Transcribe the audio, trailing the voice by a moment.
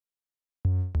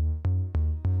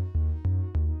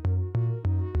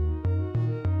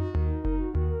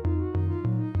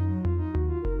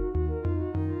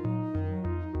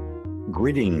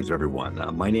Greetings,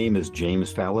 everyone. My name is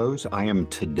James Fallows. I am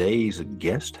today's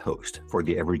guest host for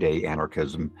the Everyday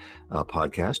Anarchism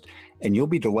podcast. And you'll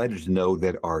be delighted to know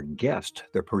that our guest,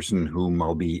 the person whom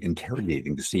I'll be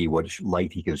interrogating to see what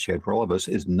light he can shed for all of us,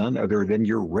 is none other than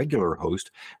your regular host,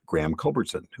 Graham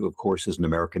Culbertson, who, of course, is an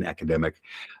American academic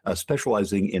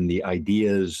specializing in the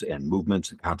ideas and movements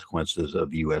and consequences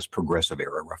of the U.S. progressive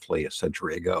era, roughly a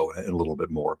century ago, and a little bit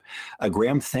more.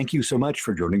 Graham, thank you so much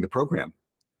for joining the program.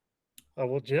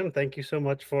 Well, Jim, thank you so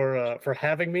much for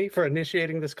having me, for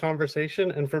initiating this conversation,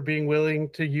 and for being willing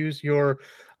to use your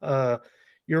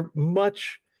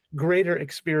much greater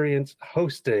experience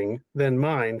hosting than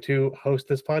mine to host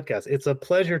this podcast. It's a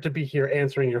pleasure to be here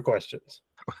answering your questions.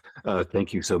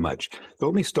 Thank you so much. So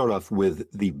let me start off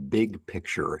with the big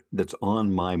picture that's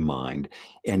on my mind,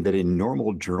 and that in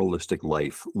normal journalistic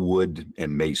life would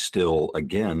and may still,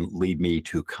 again, lead me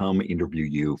to come interview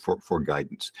you for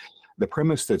guidance. The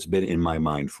premise that's been in my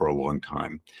mind for a long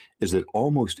time is that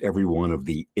almost every one of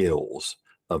the ills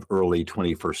of early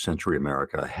 21st century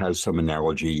America has some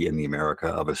analogy in the America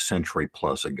of a century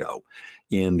plus ago,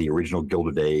 in the original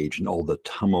Gilded Age and all the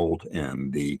tumult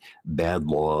and the bad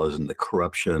laws and the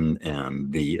corruption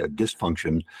and the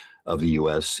dysfunction of the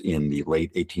U.S. in the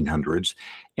late 1800s.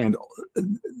 And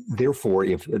therefore,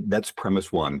 if that's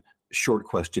premise one, short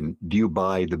question, do you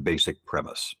buy the basic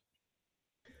premise?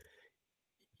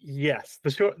 Yes.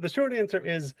 The short answer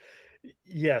is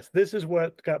yes. This is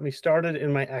what got me started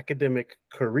in my academic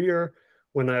career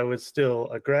when I was still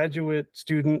a graduate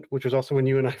student, which was also when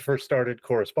you and I first started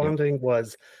corresponding. Yeah.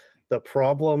 Was the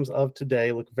problems of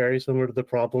today look very similar to the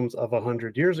problems of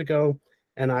 100 years ago.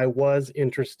 And I was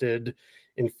interested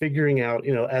in figuring out,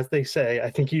 as they say,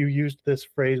 I think you used this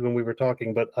phrase when we were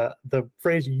talking, but the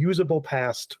phrase usable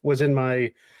past was in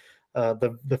my,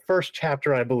 the first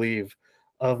chapter, I believe,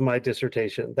 of my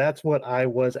dissertation. That's what I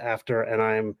was after, and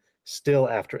I'm still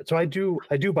after it. So I do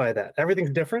buy that.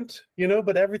 Everything's different,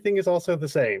 but everything is also the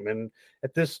same. And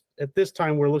at this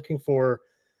time, we're looking for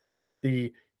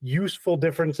the useful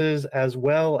differences as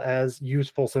well as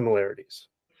useful similarities.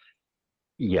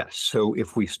 Yes. So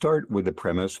if we start with the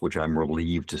premise, which I'm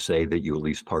relieved to say that you at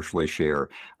least partially share,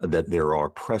 that there are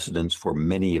precedents for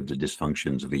many of the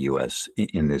dysfunctions of the U.S.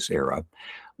 in this era,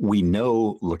 we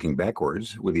know, looking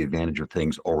backwards, with the advantage of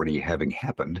things already having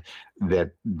happened,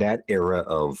 that that era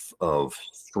of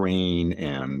strain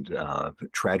and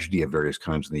tragedy of various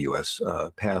kinds in the U.S.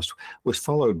 Past was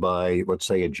followed by, let's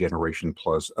say, a generation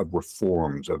plus of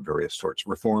reforms of various sorts.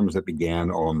 Reforms that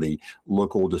began on the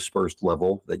local dispersed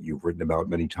level that you've written about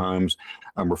many times,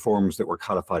 reforms that were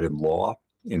codified in law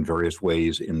in various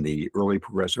ways in the early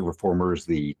progressive reformers,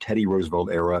 the Teddy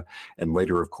Roosevelt era, and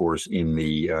later, of course, in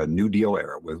the New Deal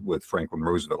era with Franklin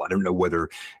Roosevelt. I don't know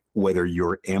whether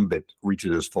your ambit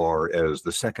reaches as far as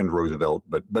the second Roosevelt,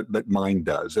 but mine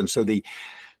does. And so the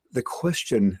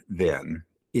question then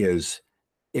is,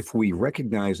 if we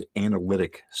recognize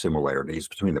analytic similarities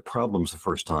between the problems the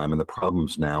first time and the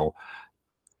problems now,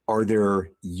 are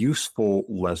there useful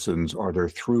lessons? Are there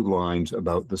through lines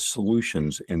about the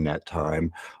solutions in that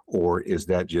time? Or is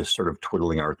that just sort of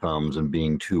twiddling our thumbs and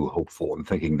being too hopeful and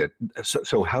thinking that,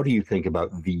 so how do you think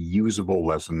about the usable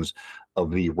lessons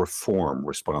of the reform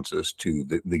responses to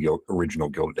the original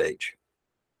Gilded Age?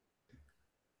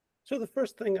 So the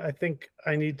first thing I think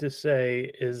I need to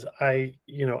say is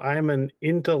I'm an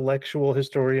intellectual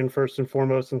historian first and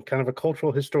foremost, and kind of a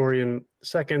cultural historian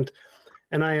second,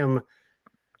 and I am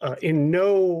in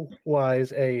no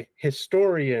wise a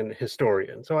historian.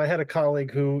 So I had a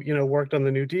colleague who, worked on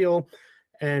the New Deal,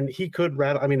 and he could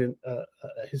rattle,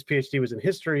 his PhD was in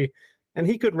history, and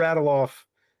he could rattle off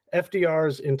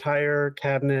FDR's entire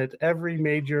cabinet, every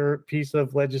major piece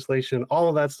of legislation, all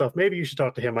of that stuff. Maybe you should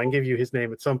talk to him. I can give you his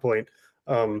name at some point.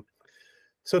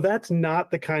 So that's not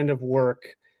the kind of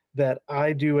work that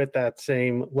I do at that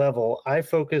same level. I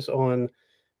focus on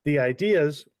the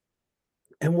ideas.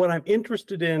 And what I'm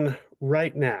interested in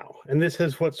right now, and this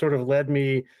is what sort of led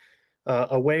me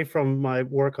away from my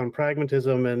work on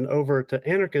pragmatism and over to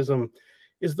anarchism,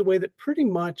 is the way that pretty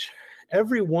much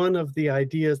every one of the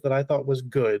ideas that I thought was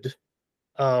good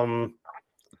from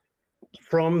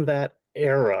that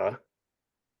era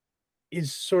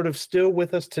is sort of still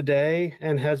with us today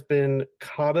and has been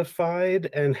codified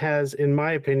and has, in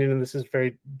my opinion, and this is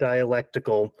very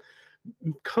dialectical,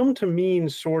 come to mean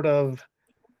sort of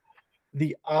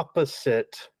the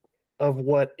opposite of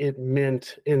what it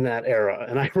meant in that era.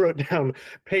 And I wrote down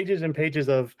pages and pages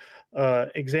of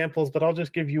examples, but I'll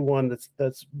just give you one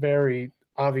that's very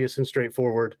obvious and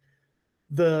straightforward.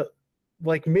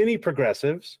 Like many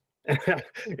progressives,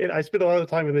 And I spend a lot of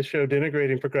time in this show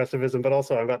denigrating progressivism, but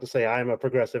also I'm about to say I'm a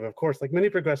progressive. Of course, like many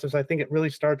progressives, I think it really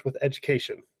starts with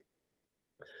education.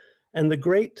 And the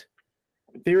great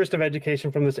theorist of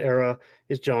education from this era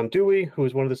is John Dewey, who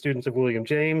is one of the students of William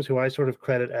James, who I sort of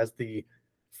credit as the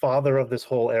father of this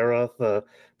whole era, the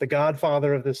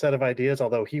godfather of this set of ideas,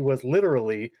 although he was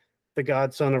literally the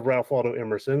godson of Ralph Waldo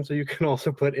Emerson. So you can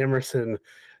also put Emerson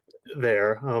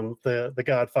there, the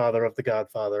godfather of the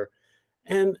godfather.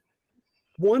 And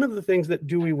one of the things that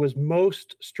Dewey was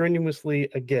most strenuously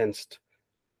against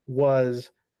was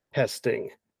testing,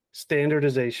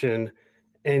 standardization,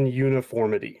 and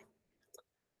uniformity.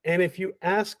 And if you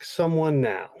ask someone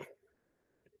now,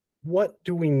 what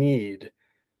do we need?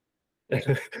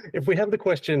 If we have the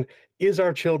question, is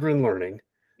our children learning?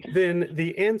 Then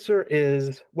the answer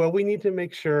is, well, we need to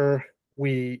make sure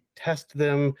we test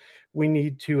them. We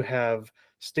need to have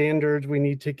standards. We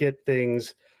need to get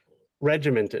things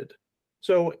regimented.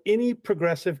 So any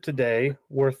progressive today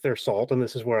worth their salt, and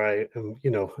this is where I am,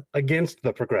 against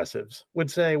the progressives, would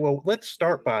say, well, let's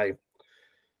start by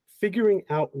figuring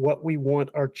out what we want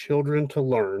our children to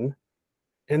learn,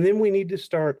 and then we need to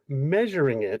start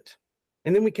measuring it,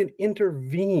 and then we can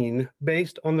intervene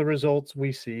based on the results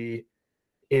we see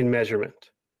in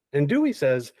measurement. And Dewey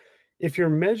says, if you're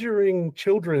measuring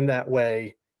children that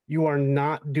way, you are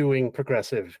not doing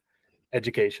progressive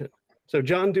education. So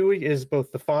John Dewey is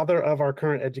both the father of our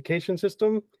current education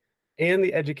system, and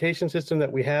the education system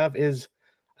that we have is,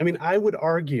 I would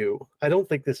argue, I don't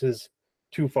think this is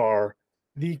too far,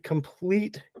 the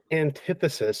complete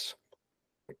antithesis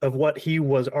of what he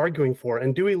was arguing for.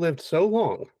 And Dewey lived so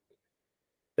long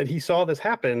that he saw this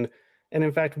happen. And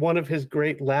in fact, one of his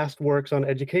great last works on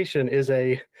education is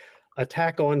a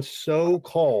attack on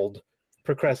so-called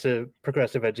progressive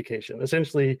education.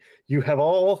 Essentially, you have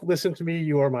all listened to me,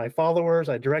 you are my followers,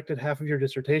 I directed half of your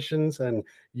dissertations, and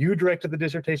you directed the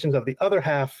dissertations of the other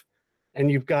half, and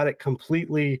you've got it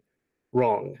completely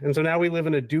wrong. And so now we live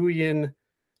in a Deweyan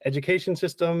education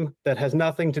system that has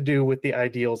nothing to do with the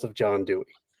ideals of John Dewey.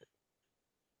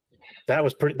 That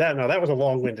was that was a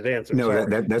long-winded answer. No,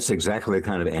 that's exactly the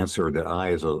kind of answer that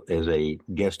I, as a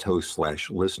guest host /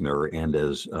 listener, and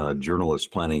as a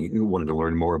journalist planning, wanted to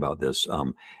learn more about this.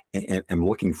 And I'm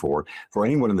looking for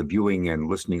anyone in the viewing and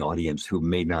listening audience who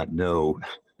may not know.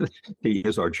 The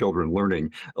 "Is Our Children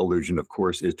Learning" allusion, of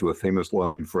course, is to a famous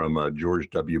line from George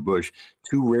W. Bush.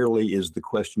 Too rarely is the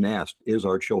question asked, "Is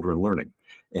our children learning?"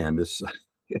 And this,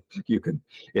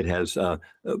 it has,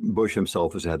 Bush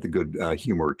himself has had the good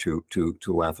humor to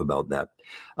laugh about that.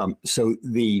 So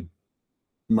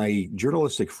my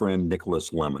journalistic friend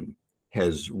Nicholas Lemon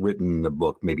has written a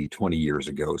book maybe 20 years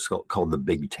ago called The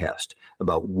Big Test,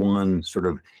 about one sort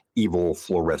of evil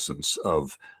fluorescence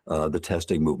of the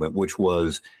testing movement, which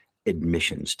was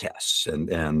admissions tests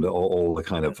and all the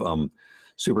kind of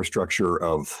superstructure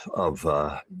of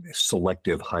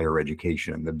selective higher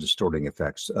education and the distorting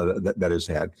effects that has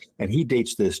had. And he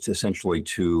dates this essentially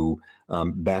to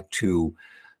back to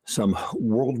some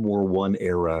World War I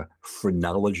era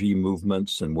phrenology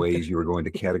movements and ways you were going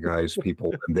to categorize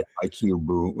people, and the IQ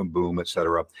boom, et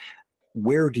cetera.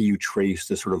 Where do you trace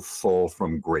the sort of fall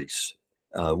from grace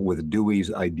with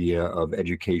Dewey's idea of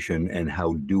education and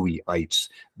how Deweyites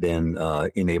then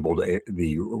enabled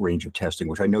the range of testing,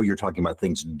 which I know you're talking about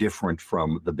things different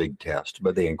from the big test,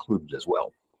 but they included as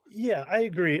well. Yeah, I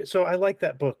agree. So I like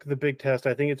that book, The Big Test.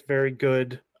 I think it's very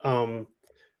good. And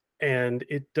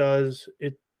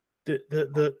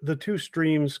the two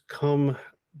streams come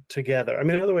together.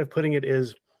 Another way of putting it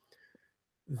is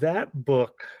that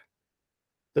book,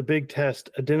 The Big Test,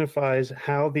 identifies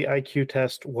how the IQ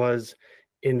test was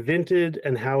invented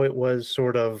and how it was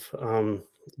sort of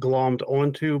glommed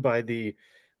onto by the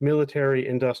military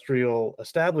industrial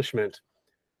establishment.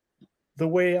 The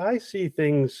way I see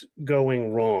things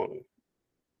going wrong,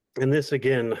 and this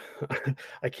again,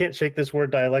 I can't shake this word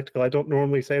dialectical. I don't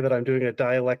normally say that I'm doing a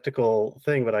dialectical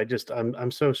thing, but I'm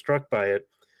so struck by it,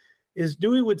 is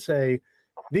Dewey would say,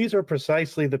 these are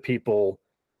precisely the people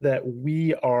that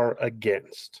we are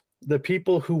against. The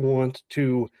people who want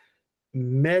to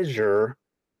measure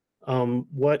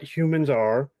what humans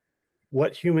are,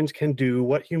 what humans can do,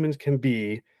 what humans can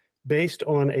be, based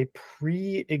on a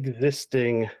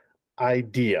pre-existing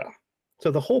idea.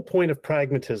 So the whole point of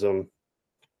pragmatism,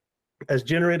 as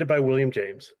generated by William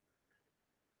James,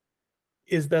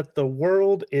 is that the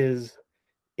world is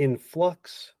in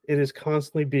flux. It is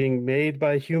constantly being made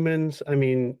by humans.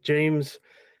 James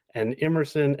and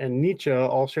Emerson and Nietzsche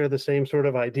all share the same sort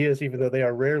of ideas, even though they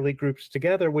are rarely grouped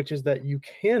together, which is that you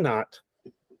cannot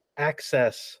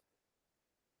access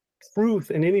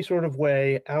truth in any sort of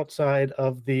way outside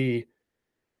of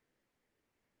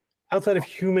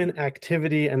human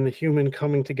activity and the human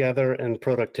coming together and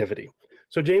productivity.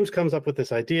 So James comes up with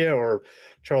this idea, or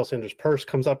Charles Sanders Peirce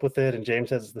comes up with it, and James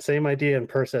says it's the same idea, and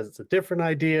Peirce says it's a different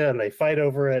idea, and they fight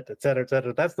over it, et cetera, et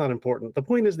cetera. That's not important. The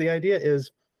point is, the idea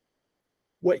is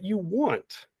what you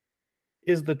want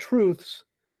is the truths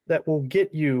that will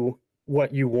get you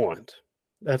what you want.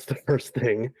 That's the first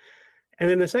thing. And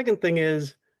then the second thing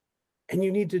is, and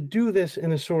you need to do this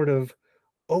in a sort of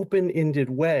open-ended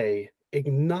way,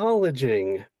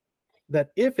 acknowledging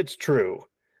that if it's true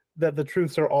that the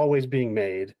truths are always being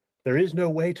made, there is no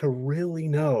way to really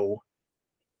know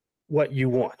what you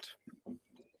want.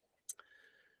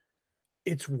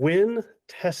 It's when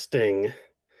testing,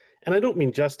 and I don't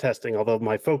mean just testing, although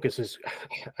my focus is,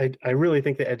 I really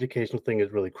think the educational thing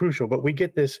is really crucial, but we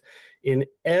get this in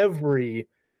every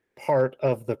part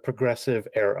of the progressive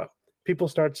era. People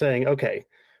start saying, okay,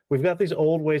 we've got these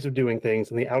old ways of doing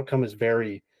things and the outcome is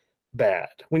very bad.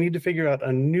 We need to figure out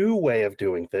a new way of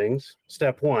doing things,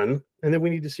 step one, and then we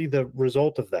need to see the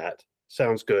result of that.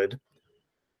 Sounds good.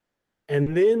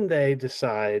 And then they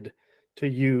decide to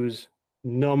use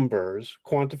numbers,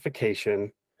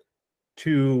 quantification,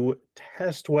 to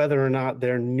test whether or not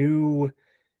their new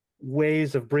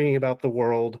ways of bringing about the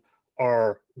world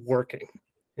are working.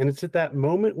 And it's at that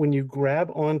moment when you grab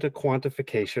onto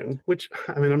quantification, which,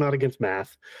 I mean, I'm not against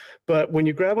math, but when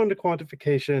you grab onto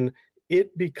quantification,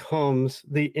 it becomes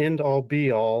the end all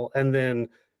be all, and then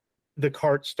the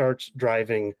cart starts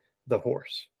driving the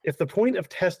horse. If the point of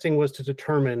testing was to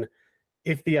determine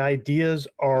if the ideas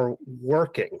are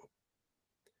working,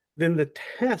 then the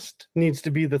test needs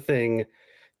to be the thing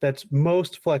that's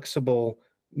most flexible,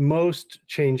 most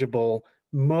changeable,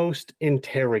 most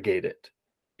interrogated.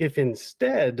 If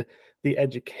instead the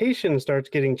education starts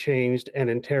getting changed and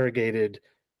interrogated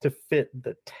to fit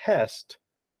the test,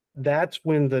 that's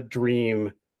when the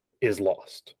dream is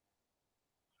lost.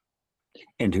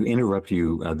 And to interrupt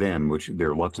you then, which there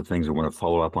are lots of things I want to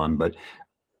follow up on, but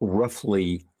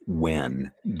roughly when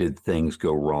did things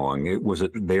go wrong? Was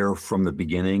it there from the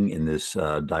beginning in this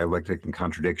dialectic and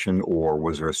contradiction, or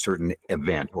was there a certain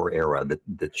event or era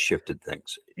that shifted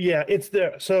things? Yeah, it's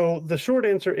there. So the short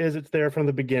answer is it's there from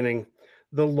the beginning.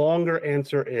 The longer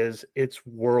answer is it's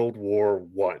World War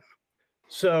I.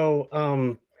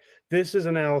 So this is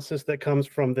analysis that comes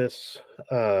from this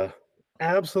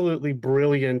absolutely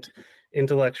brilliant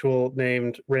intellectual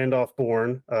named Randolph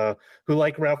Bourne, who,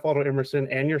 like Ralph Waldo Emerson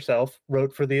and yourself,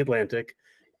 wrote for The Atlantic.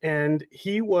 And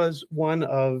he was one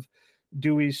of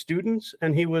Dewey's students,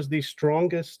 and he was the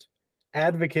strongest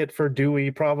advocate for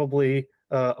Dewey probably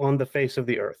on the face of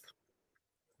the earth.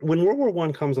 When World War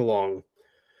I comes along,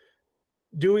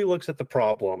 Dewey looks at the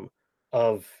problem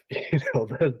of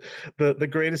the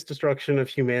greatest destruction of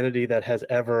humanity that has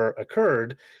ever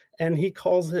occurred, and he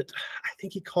calls it, I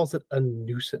think he calls it a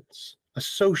nuisance, a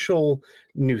social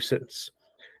nuisance.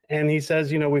 And he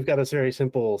says, we've got a very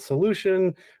simple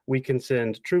solution. We can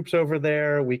send troops over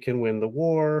there. We can win the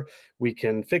war. We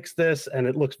can fix this. And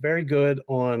it looks very good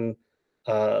on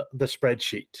the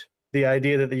spreadsheet. The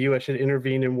idea that the U.S. should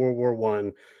intervene in World War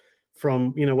I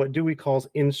from, what Dewey calls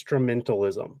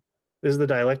instrumentalism. This is the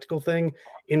dialectical thing.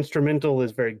 Instrumental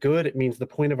is very good. It means the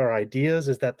point of our ideas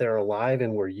is that they're alive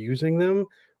and we're using them.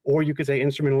 Or you could say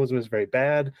instrumentalism is very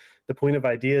bad. The point of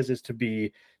ideas is to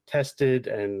be tested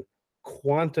and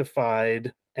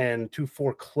quantified and to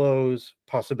foreclose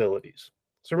possibilities.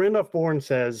 So Randolph Bourne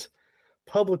says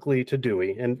publicly to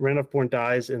Dewey, and Randolph Bourne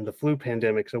dies in the flu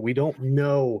pandemic, so we don't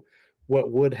know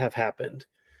what would have happened.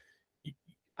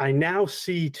 I now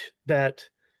see that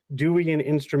Deweyan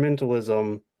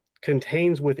instrumentalism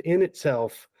contains within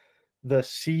itself the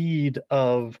seed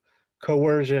of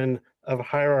coercion, of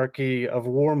hierarchy, of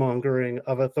warmongering,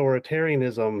 of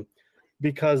authoritarianism,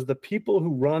 because the people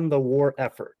who run the war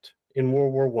effort in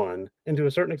World War I, and to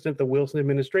a certain extent the Wilson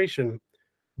administration,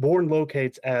 Bourne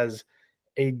locates as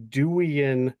a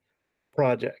Deweyan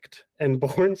project. And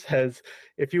Bourne says,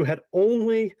 if you had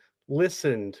only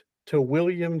listened to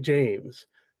William James,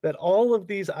 that all of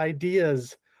these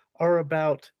ideas are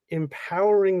about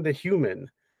empowering the human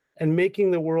and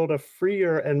making the world a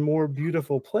freer and more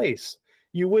beautiful place,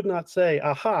 you would not say,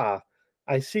 aha,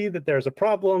 I see that there's a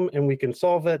problem and we can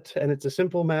solve it. And it's a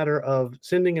simple matter of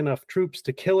sending enough troops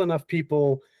to kill enough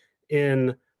people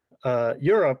in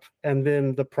Europe, and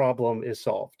then the problem is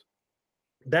solved.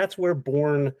 That's where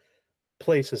Bourne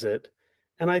places it.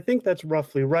 And I think that's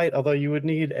roughly right, although you would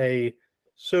need a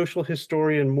social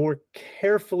historian more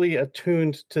carefully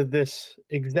attuned to this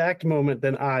exact moment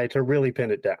than I to really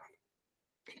pin it down.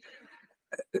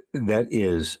 That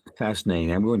is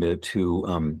fascinating. I'm going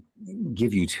to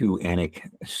give you two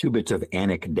bits of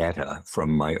anecdata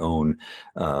from my own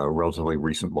relatively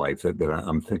recent life that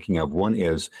I'm thinking of. One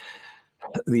is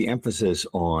the emphasis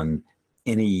on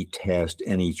any test,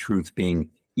 any truth being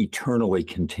eternally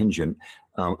contingent.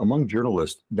 Among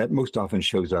journalists, that most often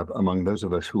shows up among those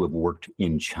of us who have worked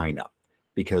in China,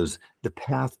 because the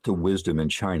path to wisdom in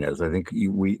China, as I think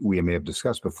we may have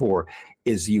discussed before,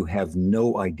 is you have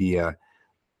no idea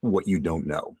what you don't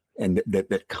know. And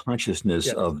that consciousness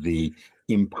Yes. of the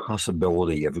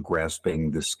impossibility of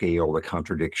grasping the scale, the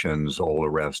contradictions, all the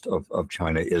rest of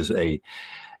China is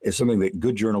something that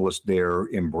good journalists there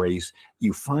embrace.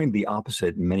 You find the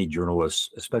opposite in many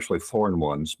journalists, especially foreign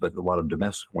ones, but a lot of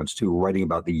domestic ones too, writing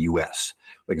about the US.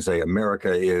 They can say,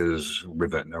 America is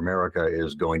riven, America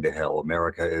is going to hell,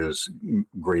 America is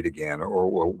great again,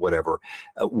 or whatever,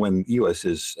 when the US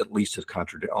is at least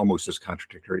almost as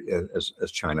contradictory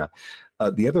as China.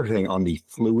 The other thing on the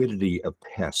fluidity of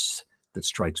tests that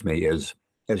strikes me is,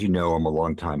 as you know, I'm a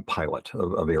longtime pilot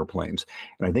of airplanes,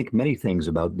 and I think many things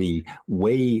about the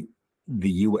way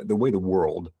the way the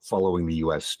world, following the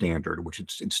U.S. standard, which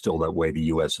it's still that way. The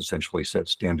U.S. essentially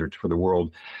sets standards for the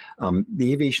world.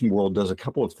 The aviation world does a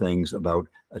couple of things about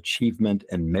achievement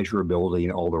and measurability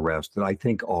and all the rest that I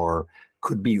think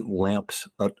could be lamps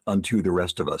unto the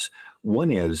rest of us.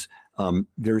 One is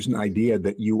there's an idea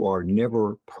that you are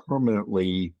never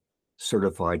permanently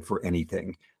certified for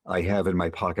anything. I have in my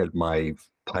pocket my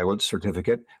pilot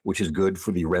certificate, which is good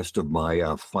for the rest of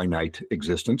my finite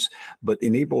existence. But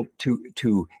enabled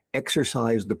to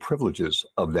exercise the privileges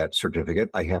of that certificate,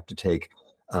 I have to take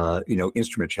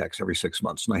instrument checks every 6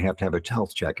 months, and I have to have a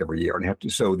health check every year, and have to.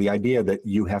 So the idea that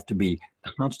you have to be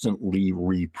constantly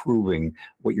reproving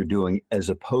what you're doing, as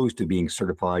opposed to being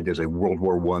certified as a World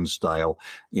War I style,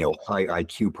 high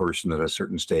IQ person at a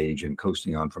certain stage and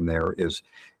coasting on from there is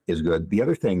good. The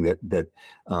other thing that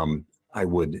I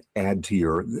would add to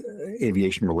your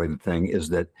aviation related thing is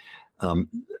that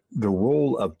the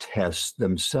role of tests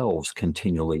themselves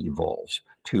continually evolves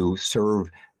to serve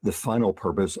the final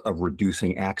purpose of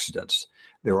reducing accidents.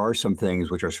 There are some things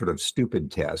which are sort of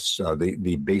stupid tests.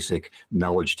 The basic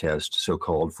knowledge test,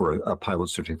 so-called, for a pilot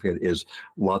certificate is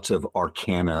lots of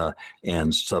arcana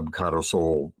and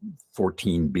subcodicil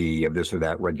 14B of this or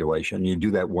that regulation. You do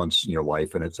that once in your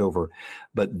life and it's over.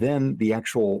 But then the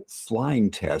actual flying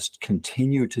tests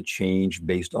continue to change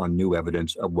based on new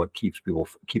evidence of what keeps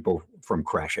people from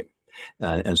crashing.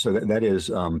 And so that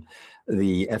is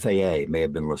the FAA may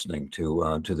have been listening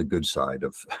to the good side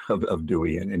of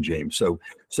Dewey and James. So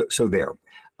there.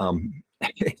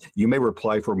 You may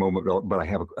reply for a moment, but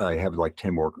I have like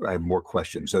 10 more. I have more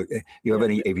questions. So you have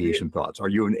any aviation thoughts? Are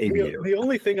you an aviator? The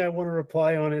only thing I want to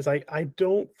reply on is I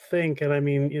don't think, and I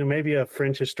mean, maybe a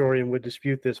French historian would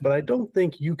dispute this, but I don't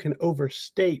think you can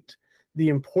overstate the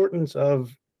importance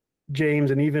of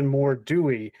James and even more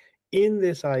Dewey in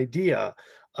this idea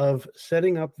of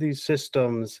setting up these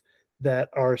systems that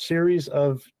are a series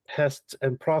of tests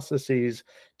and processes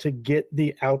to get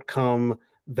the outcome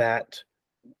that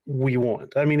we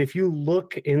want. I mean, if you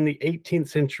look in the 18th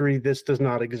century, this does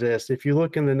not exist. If you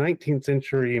look in the 19th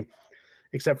century,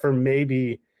 except for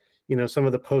maybe, some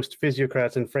of the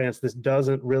post-physiocrats in France, this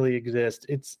doesn't really exist.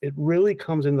 It really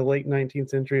comes in the late 19th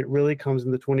century. It really comes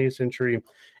in the 20th century.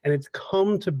 And it's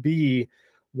come to be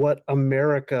what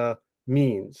America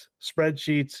means: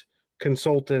 spreadsheets,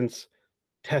 consultants,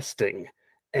 testing.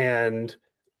 And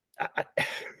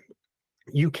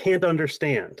you can't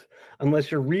understand,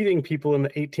 unless you're reading people in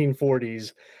the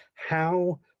 1840s,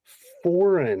 how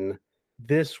foreign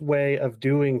this way of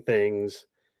doing things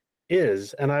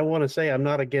is. And I want to say I'm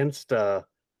not against, I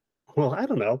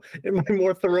don't know, in my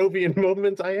more Thoreauvian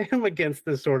moments, I am against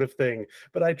this sort of thing.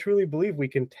 But I truly believe we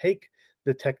can take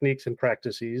the techniques and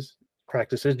practices.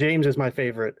 James is my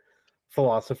favorite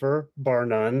philosopher, bar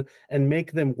none, and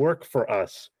make them work for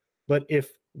us. But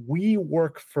if we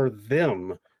work for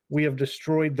them, we have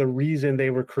destroyed the reason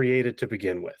they were created to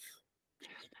begin with.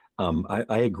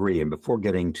 I agree. And before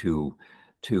getting to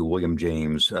William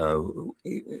James,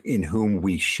 in whom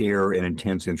we share an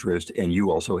intense interest, and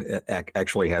you also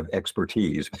actually have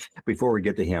expertise. Before we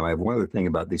get to him, I have one other thing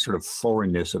about the sort of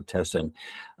foreignness of testing.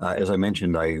 As I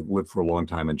mentioned, I lived for a long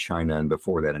time in China, and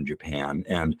before that in Japan.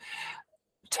 And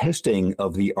testing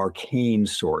of the arcane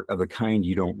sort, of the kind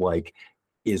you don't like,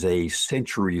 is a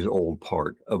centuries-old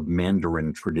part of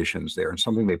Mandarin traditions there, and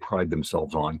something they pride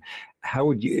themselves on.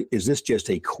 Is this just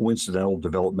a coincidental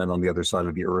development on the other side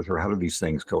of the earth, or how do these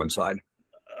things coincide?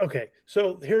 Okay,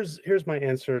 so here's my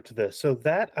answer to this. So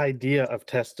that idea of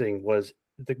testing was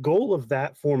the goal of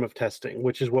that form of testing,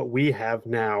 which is what we have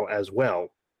now as well,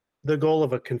 the goal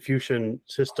of a Confucian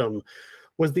system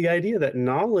was the idea that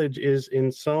knowledge is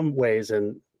in some ways,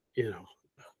 and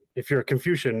if you're a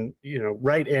Confucian,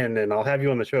 write in and I'll have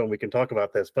you on the show and we can talk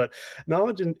about this. But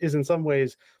knowledge is in some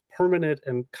ways permanent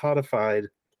and codified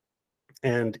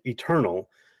and eternal.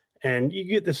 And you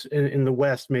get this in the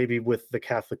West, maybe with the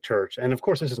Catholic Church. And of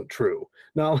course, this isn't true.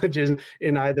 Knowledge is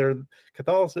in either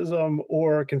Catholicism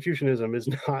or Confucianism is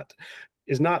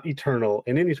not eternal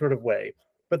in any sort of way.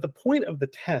 But the point of the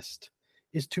test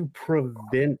is to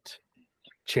prevent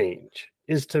change,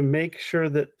 is to make sure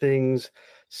that things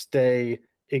stay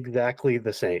exactly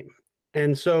the same.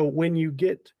 And so when you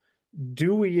get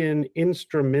Deweyan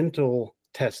instrumental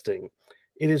testing,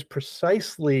 it is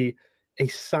precisely a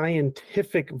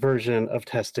scientific version of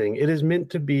testing. It is meant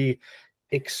to be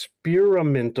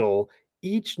experimental.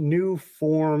 Each new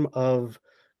form of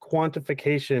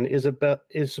quantification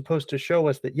is supposed to show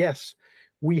us that, yes,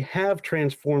 we have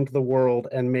transformed the world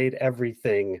and made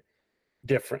everything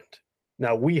different.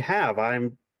 Now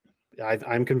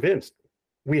I'm convinced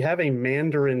we have a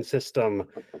Mandarin system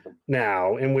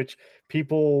now in which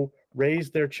people raise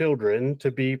their children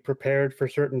to be prepared for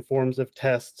certain forms of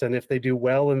tests. And if they do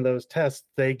well in those tests,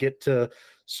 they get to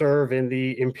serve in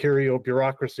the imperial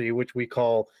bureaucracy, which we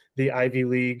call the Ivy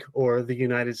League or the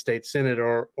United States Senate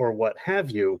or what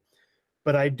have you.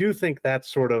 But I do think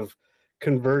that's sort of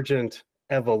convergent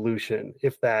evolution,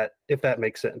 if that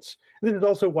makes sense. This is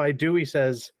also why Dewey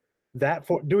says that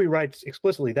Dewey writes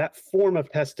explicitly that form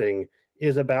of testing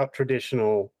is about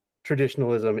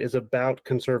traditionalism, is about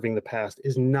conserving the past,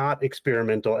 is not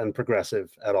experimental and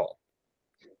progressive at all.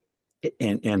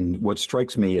 And what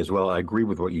strikes me as well, I agree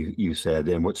with what you said,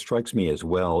 and what strikes me as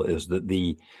well is that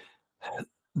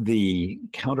the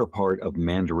counterpart of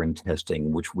Mandarin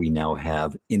testing, which we now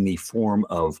have in the form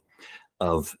of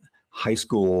high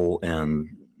school and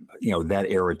that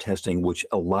era testing, which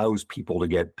allows people to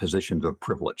get positions of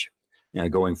privilege.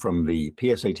 Going from the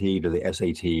PSAT to the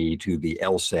SAT to the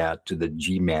LSAT to the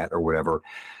GMAT or whatever.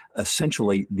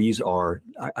 Essentially, these are,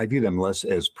 I view them less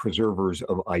as preservers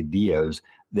of ideas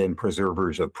than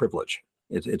preservers of privilege.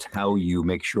 It's how you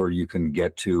make sure you can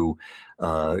get to,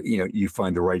 you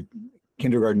find the right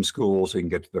kindergarten school so you can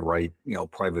get to the right,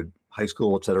 private high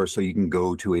school, et cetera, so you can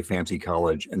go to a fancy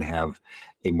college and have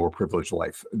a more privileged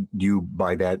life. Do you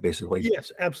buy that, basically?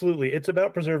 Yes, absolutely. It's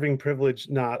about preserving privilege,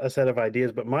 not a set of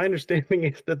ideas. But my understanding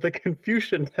is that the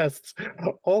Confucian tests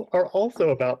are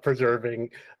also about preserving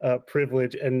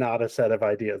privilege and not a set of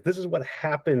ideas. This is what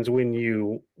happens when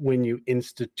you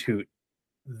institute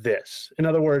this. In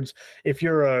other words, if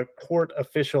you're a court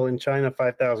official in China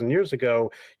 5,000 years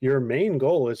ago, your main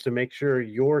goal is to make sure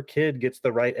your kid gets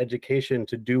the right education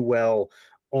to do well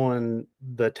on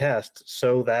the test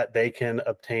so that they can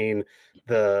obtain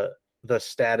the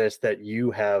status that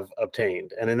you have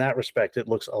obtained. And in that respect, it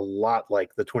looks a lot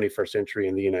like the 21st century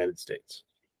in the United States.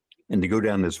 And to go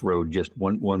down this road just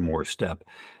one more step,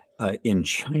 in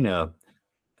China,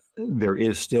 there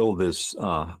is still this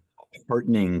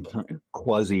heartening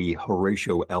quasi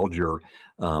Horatio Alger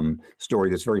story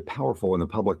that's very powerful in the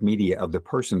public media of the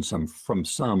person from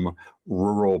some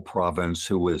rural province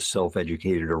who was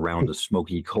self-educated around a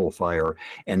smoky coal fire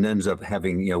and ends up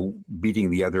having, beating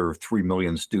the other 3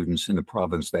 million students in the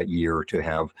province that year to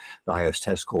have the highest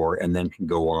test score, and then can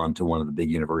go on to one of the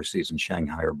big universities in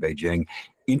Shanghai or Beijing.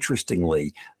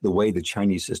 Interestingly, the way the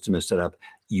Chinese system is set up,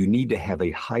 you need to have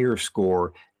a higher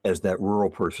score as that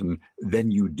rural person than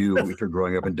you do if you're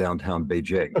growing up in downtown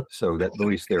Beijing. So that at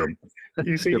least they're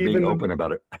being open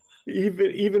about it.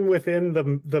 Even within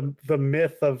the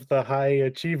myth of the high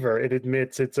achiever, it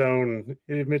admits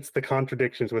the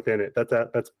contradictions within it.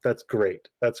 That's great.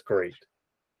 That's great.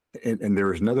 And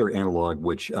there is another analog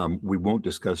which we won't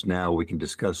discuss now. We can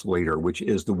discuss later, which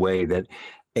is the way that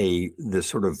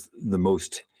the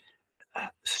most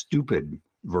stupid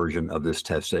version of this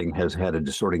testing has had a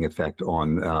distorting effect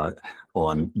on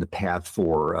the path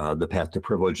to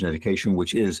privilege and education,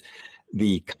 which is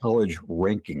the college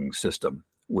ranking system,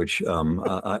 which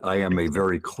I am a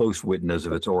very close witness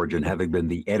of its origin, having been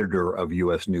the editor of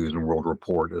U.S. News and World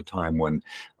Report at a time when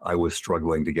I was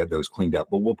struggling to get those cleaned up.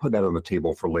 But we'll put that on the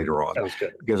table for later on. Sounds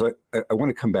good. Because I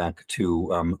want to come back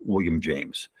to William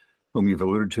James, whom you've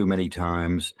alluded to many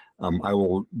times. I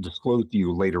will disclose to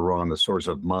you later on the source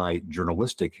of my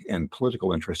journalistic and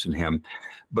political interest in him.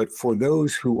 But for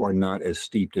those who are not as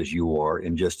steeped as you are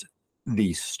in just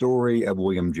the story of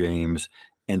William James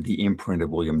and the imprint of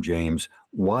William James,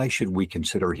 why should we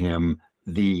consider him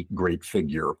the great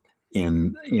figure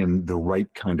in the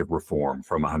right kind of reform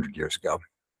from 100 years ago?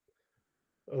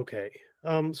 Okay.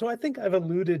 So I think I've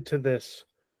alluded to this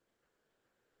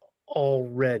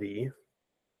already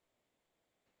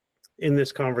in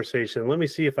this conversation. Let me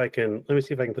see if I can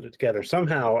put it together.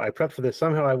 Somehow I prepped for this.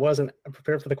 Somehow I wasn't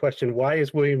prepared for the question, why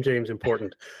is William James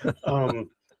important? And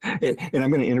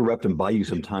I'm going to interrupt and buy you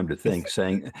some time to think,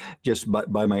 saying just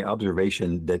by my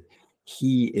observation that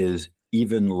he is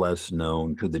even less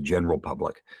known to the general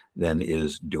public than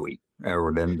is Dewey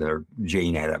or than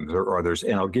Jane Addams or others.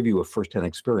 And I'll give you a firsthand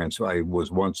experience. I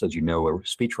was once, as you know, a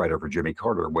speechwriter for Jimmy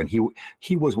Carter. When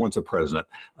he was once a president,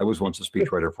 I was once a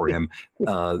speechwriter for him.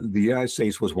 The United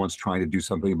States was once trying to do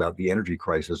something about the energy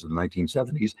crisis in the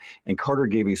 1970s, and Carter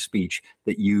gave a speech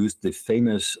that used the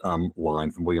famous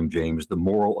line from William James, "the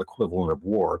moral equivalent of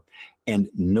war," and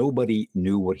nobody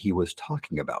knew what he was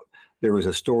talking about. There was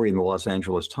a story in the Los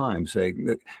Angeles Times saying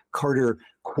that Carter,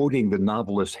 quoting the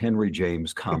novelist Henry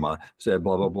James, said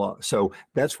blah, blah, blah. So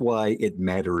that's why it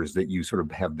matters that you sort of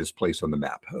have this place on the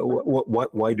map.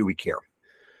 Why do we care?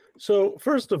 So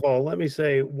first of all, let me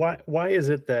say, why is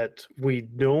it that we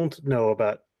don't know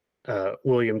about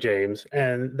William James?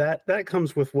 And that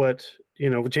comes with what,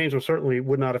 James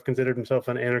would not have considered himself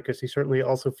an anarchist. He certainly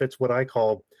also fits what I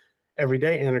call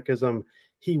everyday anarchism.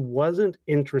 He wasn't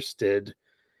interested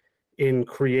in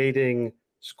creating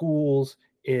schools,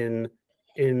 in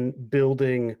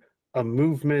building a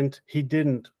movement. He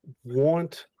didn't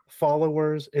want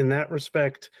followers in that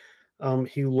respect.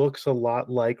 He looks a lot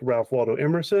like Ralph Waldo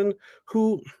Emerson,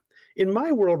 who, in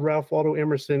my world, Ralph Waldo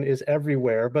Emerson is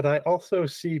everywhere, but I also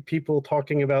see people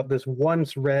talking about this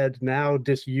once read, now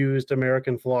disused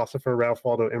American philosopher, Ralph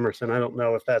Waldo Emerson. I don't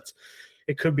know if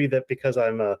it could be that because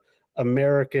I'm a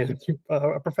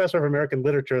professor of American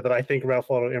literature that I think Ralph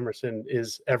Waldo Emerson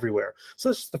is everywhere. So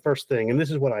this is the first thing, and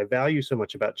this is what I value so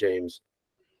much about James,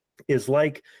 is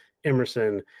like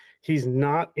Emerson, he's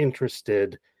not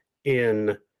interested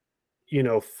in,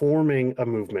 forming a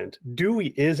movement.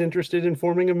 Dewey is interested in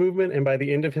forming a movement, and by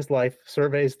the end of his life,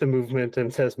 surveys the movement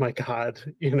and says, my God,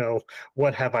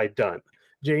 what have I done?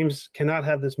 James cannot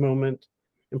have this moment,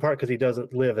 in part because he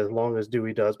doesn't live as long as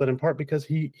Dewey does, but in part because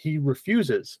he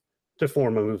refuses to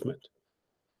form a movement.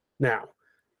 Now,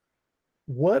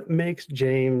 what makes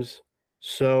James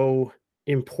so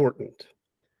important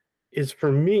is,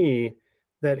 for me,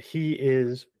 that he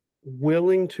is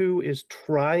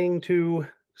trying to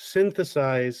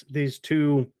synthesize these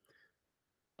two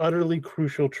utterly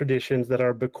crucial traditions that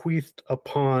are bequeathed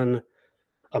upon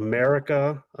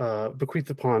America,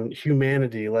 bequeathed upon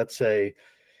humanity, let's say,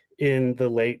 in the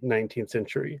late 19th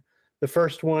century. The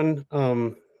first one,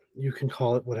 you can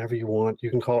call it whatever you want. You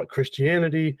can call it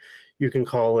Christianity. You can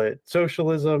call it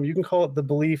socialism. You can call it the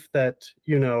belief that,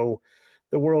 the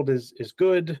world is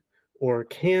good or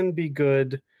can be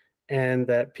good, and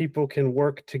that people can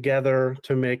work together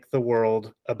to make the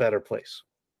world a better place.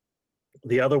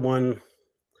 The other one,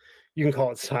 you can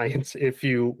call it science if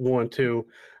you want to.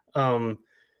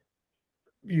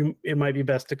 It might be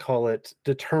best to call it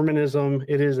determinism.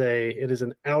 It is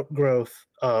an outgrowth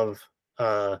of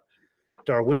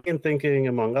Darwinian thinking,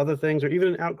 among other things, or even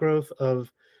an outgrowth of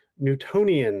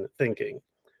Newtonian thinking,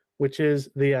 which is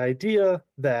the idea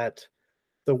that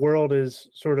the world is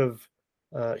sort of,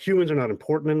 humans are not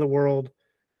important in the world.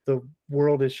 The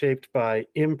world is shaped by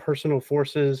impersonal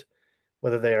forces,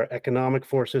 whether they are economic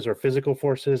forces or physical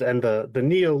forces. And the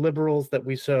neoliberals that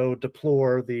we so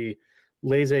deplore, the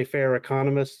laissez-faire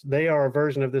economists, they are a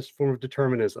version of this form of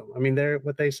determinism. I mean,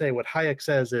 what Hayek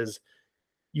says is,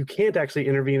 you can't actually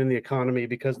intervene in the economy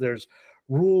because there's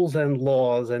rules and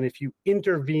laws, and if you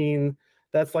intervene,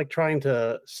 that's like trying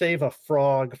to save a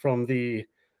frog from the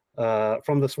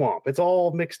swamp. It's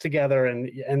all mixed together,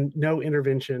 and no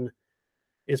intervention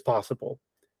is possible.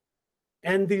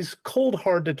 And these cold,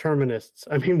 hard determinists,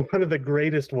 I mean, one of the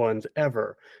greatest ones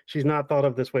ever, she's not thought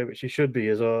of this way, but she should be,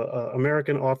 is a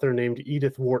American author named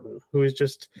Edith Wharton, who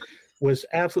was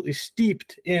absolutely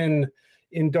steeped in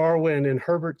Darwin and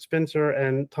Herbert Spencer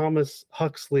and Thomas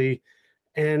Huxley.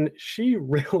 And she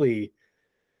really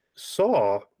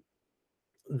saw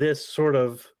this sort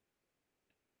of,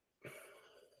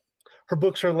 her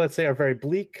books are, let's say, are very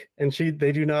bleak, and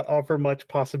they do not offer much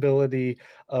possibility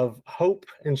of hope,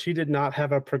 and she did not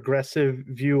have a progressive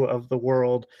view of the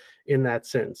world in that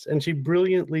sense. And she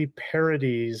brilliantly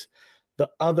parodies the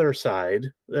other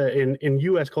side, in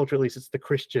US culture at least, it's the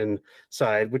Christian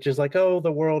side, which is like, oh,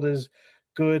 the world is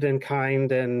good and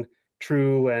kind and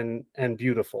true and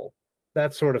beautiful,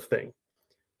 that sort of thing.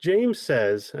 James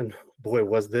says, and boy,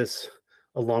 was this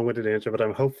a long-winded answer, but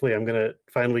hopefully I'm going to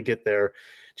finally get there.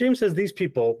 James says these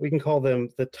people, we can call them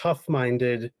the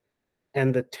tough-minded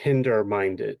and the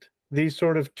tender-minded. These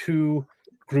sort of two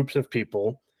groups of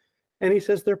people, And he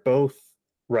says they're both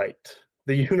right.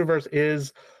 The universe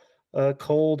is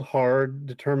cold, hard,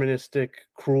 deterministic,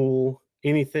 cruel,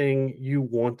 anything you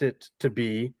want it to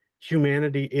be.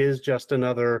 Humanity is just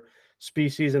another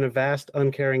species in a vast,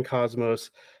 uncaring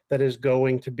cosmos that is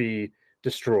going to be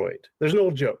destroyed. There's an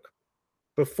old joke.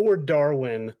 Before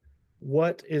Darwin,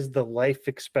 what is the life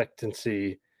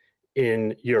expectancy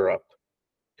in Europe?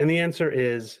 And the answer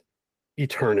is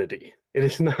eternity. It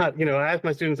is not, I ask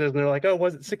my students this and they're like, oh,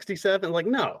 was it 67? Like,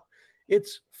 no,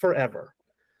 it's forever.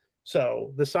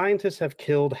 So the scientists have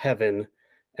killed heaven,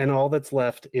 and all that's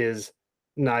left is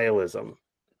nihilism.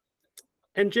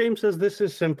 And James says this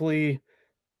is simply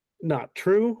not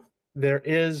true. There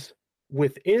is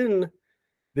within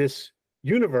this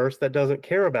universe that doesn't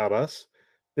care about us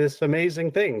this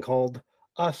amazing thing called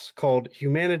us, called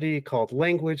humanity, called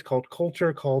language, called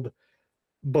culture, called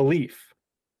belief.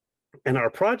 And our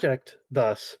project,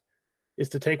 thus, is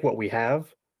to take what we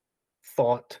have,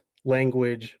 thought,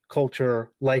 language,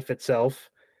 culture, life itself,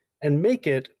 and make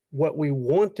it what we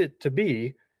want it to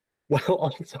be, while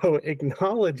also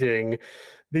acknowledging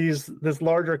this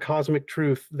larger cosmic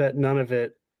truth that none of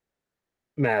it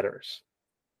matters.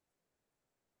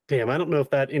 Damn, I don't know if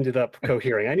that ended up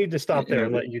cohering. I need to stop there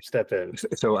and let you step in.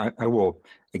 So I will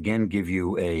again give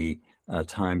you a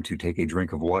time to take a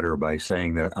drink of water by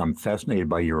saying that I'm fascinated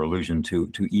by your allusion to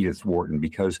Edith Wharton,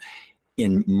 because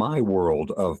in my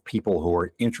world of people who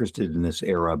are interested in this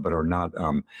era but are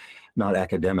not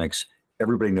academics,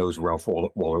 everybody knows Ralph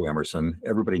Waldo Emerson.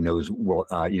 Everybody knows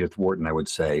Edith Wharton, I would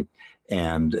say.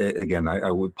 And again,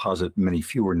 I would posit many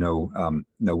fewer know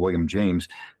William James.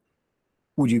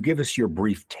 Would you give us your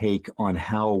brief take on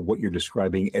how what you're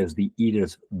describing as the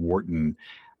Edith Wharton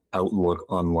outlook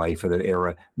on life of that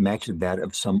era matches that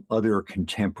of some other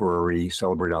contemporary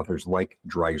celebrated authors like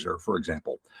Dreiser, for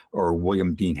example, or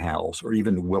William Dean Howells, or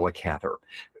even Willa Cather?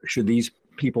 Should these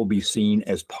people be seen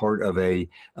as part of a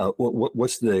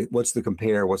what's the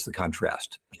compare? What's the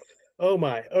contrast? Oh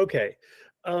my, okay.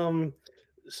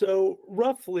 So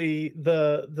roughly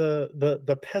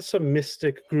the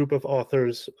pessimistic group of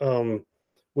authors,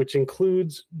 which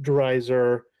includes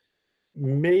Dreiser,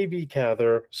 maybe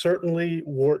Cather, certainly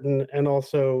Wharton, and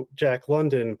also Jack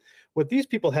London. What these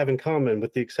people have in common,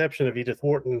 with the exception of Edith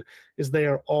Wharton, is they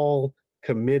are all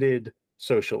committed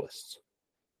socialists.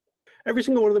 Every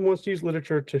single one of them wants to use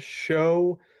literature to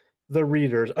show the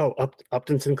readers,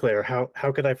 Upton Sinclair,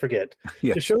 how could I forget?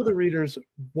 Yes. To show the readers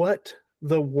what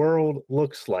the world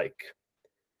looks like.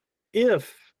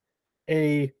 If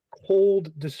a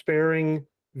cold, despairing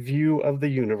view of the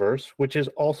universe, which is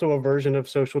also a version of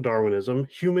social Darwinism,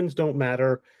 humans don't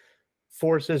matter,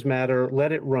 forces matter,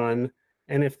 let it run,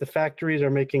 and if the factories are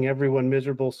making everyone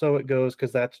miserable, so it goes,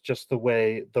 because that's just the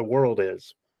way the world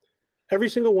is. Every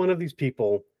single one of these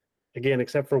people, again,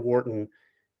 except for Wharton,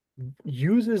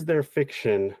 uses their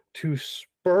fiction to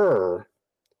spur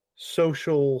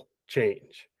social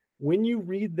change. When you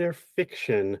read their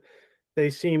fiction, they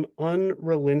seem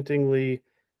unrelentingly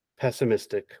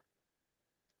pessimistic.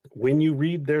 When you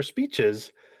read their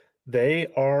speeches, they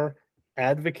are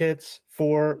advocates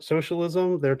for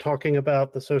socialism. They're talking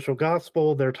about the social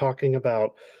gospel. They're talking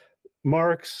about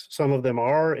Marx. Some of them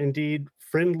are indeed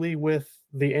friendly with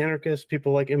the anarchists,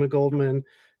 people like Emma Goldman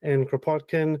and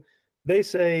Kropotkin. They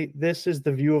say this is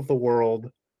the view of the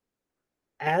world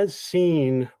as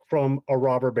seen from a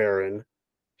robber baron.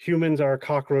 Humans are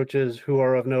cockroaches who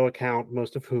are of no account,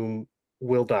 most of whom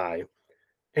will die.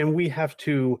 And we have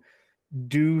to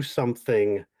do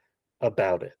something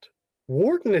about it.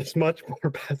 Wharton is much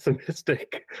more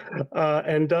pessimistic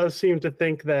and does seem to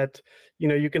think that,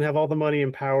 you can have all the money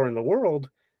and power in the world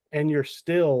and you're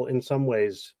still in some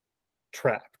ways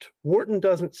trapped. Wharton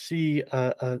doesn't see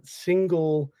a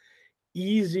single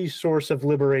easy source of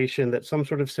liberation that some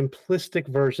sort of simplistic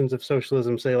versions of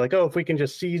socialism say, like, oh, if we can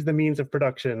just seize the means of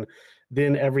production,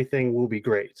 then everything will be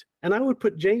great. And I would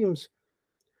put James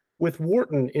with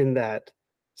Wharton in that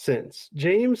sense.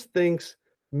 James thinks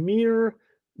mere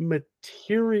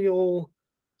material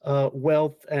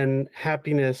wealth and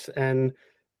happiness and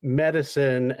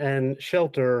medicine and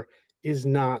shelter is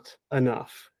not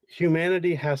enough.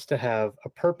 Humanity has to have a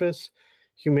purpose.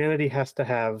 Humanity has to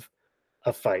have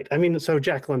a fight. I mean, so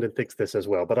Jack London thinks this as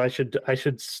well, but I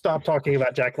should stop talking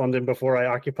about Jack London before I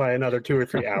occupy another 2 or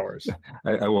 3 hours.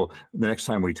 I will. The next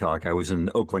time we talk, I was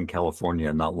in Oakland,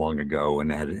 California, not long ago,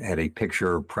 and had a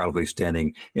picture proudly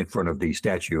standing in front of the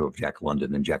statue of Jack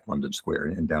London in Jack London Square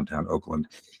in downtown Oakland.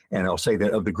 And I'll say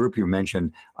that of the group you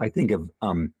mentioned, I think of,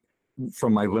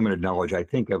 from my limited knowledge, I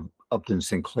think of Upton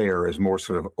Sinclair is more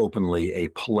sort of openly a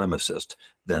polemicist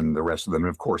than the rest of them. And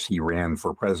of course, he ran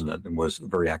for president and was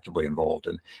very actively involved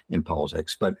in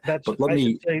politics. But let I should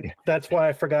me, say that's why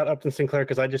I forgot Upton Sinclair,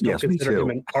 because I just don't yes, me consider him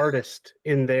too. an artist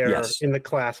in Yes, the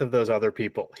class of those other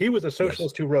people. He was a yes.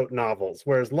 socialist who wrote novels,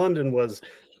 whereas London was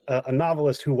a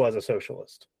novelist who was a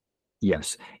socialist.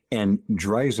 Yes. And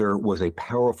Dreiser was a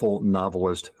powerful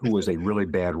novelist who was a really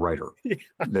bad writer. Yeah,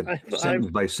 That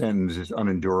sentence by sentence is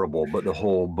unendurable, but the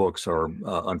whole books are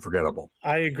unforgettable.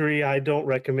 I agree. I don't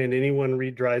recommend anyone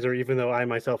read Dreiser, even though I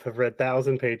myself have read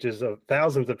thousands of pages of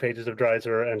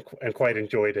Dreiser and quite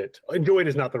enjoyed it. Enjoyed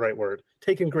is not the right word.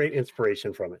 Taken great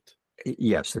inspiration from it.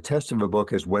 Yes, the test of a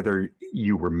book is whether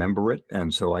you remember it,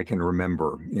 and so I can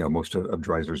remember, most of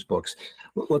Dreiser's books.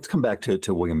 Let's come back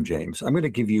to William James. I'm going to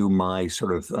give you my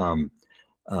sort of,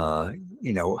 uh,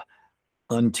 you know,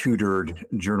 untutored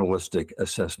journalistic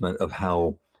assessment of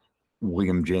how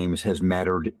William James has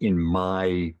mattered in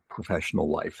my professional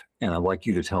life, and I'd like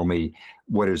you to tell me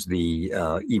what is the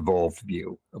evolved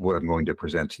view of what I'm going to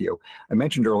present to you. I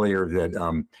mentioned earlier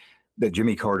that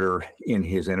Jimmy Carter, in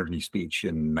his energy speech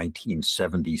in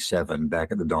 1977,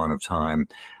 back at the dawn of time,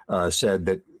 said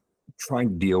that trying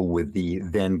to deal with the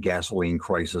then gasoline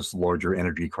crisis, larger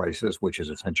energy crisis, which is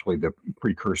essentially the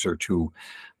precursor to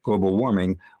global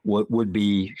warming, what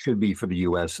should be for the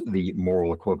U.S. the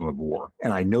moral equivalent of war.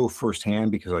 And I know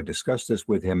firsthand, because I discussed this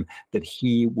with him, that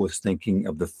he was thinking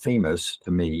of the famous,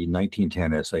 to me,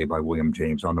 1910 essay by William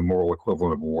James on the moral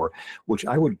equivalent of war, which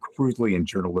I would crudely and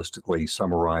journalistically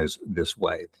summarize this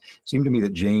way. It seemed to me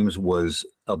that James was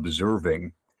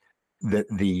observing that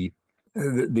the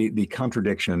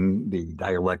contradiction, the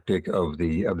dialectic of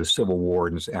the Civil War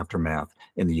and its aftermath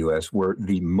in the U.S. were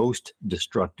the most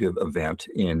destructive event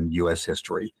in U.S.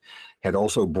 history, had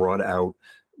also brought out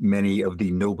many of the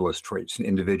noblest traits in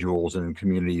individuals and in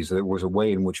communities. There was a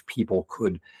way in which people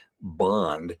could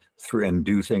bond through and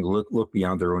do things, look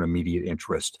beyond their own immediate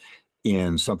interest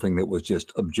in something that was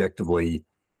just objectively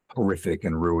horrific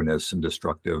and ruinous and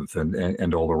destructive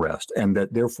and all the rest. And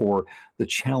that therefore the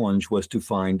challenge was to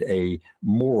find a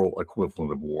moral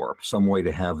equivalent of war, some way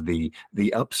to have the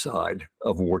upside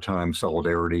of wartime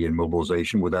solidarity and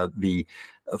mobilization without the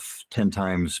 10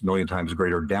 times, million times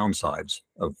greater downsides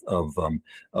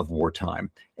of wartime.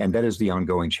 And that is the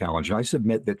ongoing challenge. And I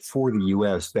submit that for the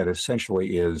US, that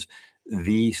essentially is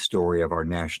the story of our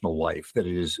national life, that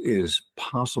it is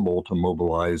possible to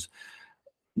mobilize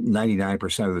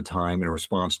 99% of the time in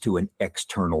response to an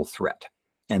external threat.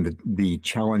 And the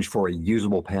challenge for a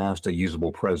usable past, a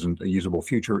usable present, a usable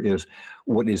future is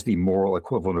what is the moral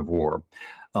equivalent of war?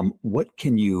 What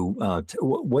can you,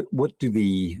 what do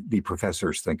the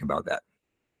professors think about that?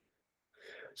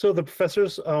 So the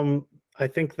professors, I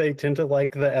think they tend to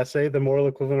like the essay, The Moral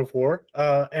Equivalent of War,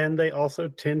 and they also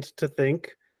tend to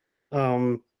think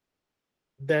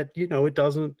that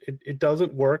it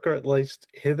doesn't work, or at least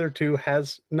hitherto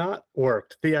has not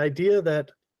worked. The idea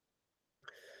that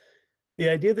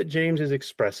James is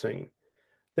expressing,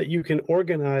 that you can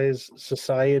organize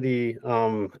society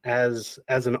as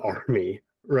an army,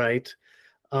 right,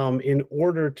 in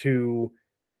order to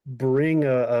bring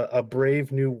a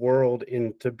brave new world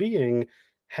into being,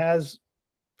 has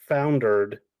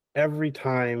foundered every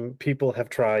time people have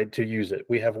tried to use it.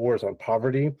 We have wars on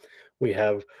poverty, we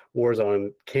have wars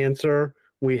on cancer,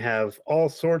 we have all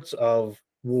sorts of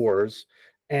wars,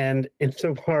 and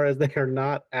insofar as they are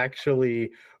not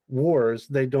actually wars,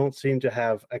 they don't seem to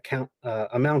have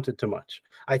amounted to much.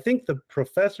 I think the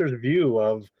professor's view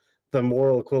of the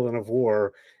moral equivalent of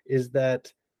war is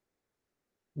that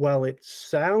while it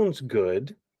sounds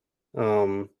good,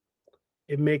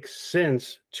 it makes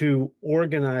sense to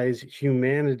organize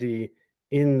humanity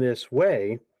in this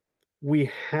way.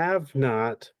 We have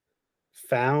not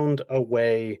found a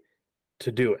way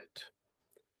to do it.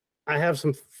 I have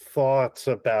some thoughts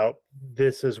about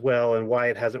this as well and why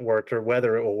it hasn't worked or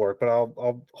whether it will work, but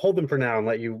I'll hold them for now and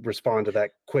let you respond to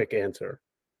that quick answer.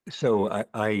 So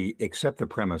I accept the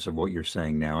premise of what you're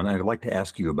saying now, and I'd like to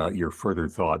ask you about your further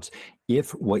thoughts.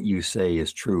 If what you say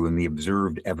is true and the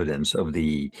observed evidence of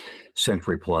the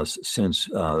century plus since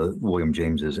William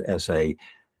James's essay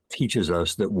teaches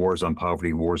us that wars on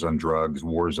poverty, wars on drugs,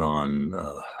 wars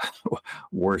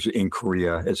in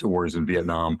Korea, as wars in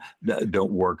Vietnam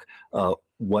don't work,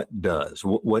 what does?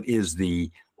 What is the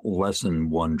lesson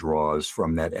one draws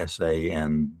from that essay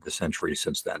and the century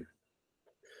since then?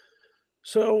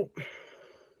 So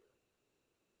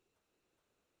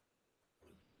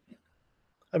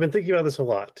I've been thinking about this a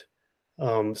lot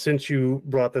since you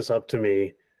brought this up to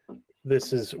me.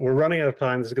 We're running out of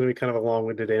time. This is going to be kind of a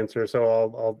long-winded answer,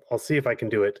 so I'll see if I can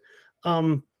do it.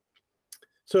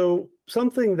 So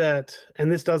something that, and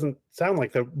this doesn't sound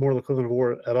like the moral equivalent of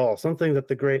war at all, something that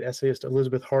the great essayist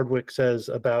Elizabeth Hardwick says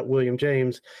about William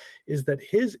James is that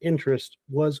his interest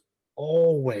was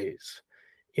always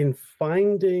in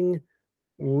finding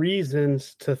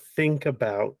reasons to think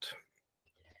about,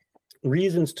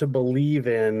 reasons to believe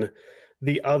in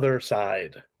the other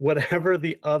side, whatever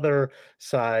the other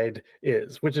side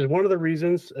is, which is one of the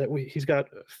reasons he's got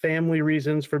family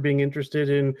reasons for being interested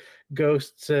in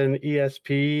ghosts and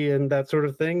ESP and that sort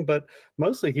of thing. But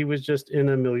mostly he was just in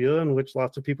a milieu in which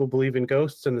lots of people believe in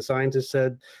ghosts, and the scientists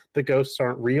said the ghosts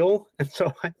aren't real. And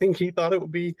so I think he thought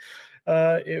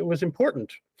it was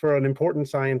important for an important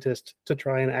scientist to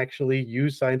try and actually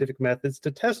use scientific methods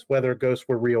to test whether ghosts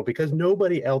were real, because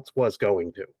nobody else was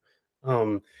going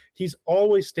to. He's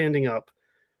always standing up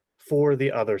for the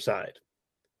other side.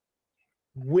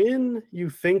 When you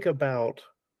think about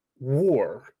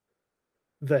war,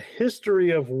 the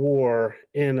history of war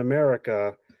in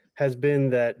America has been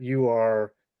that you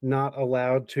are not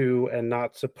allowed to and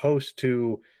not supposed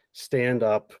to stand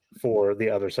up for the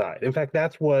other side. In fact,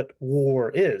 that's what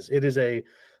war is. It is a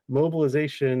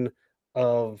mobilization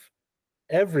of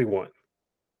everyone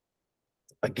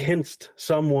against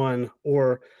someone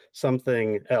or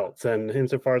something else. And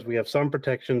insofar as we have some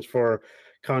protections for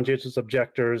conscientious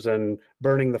objectors and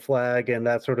burning the flag and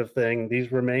that sort of thing,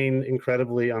 these remain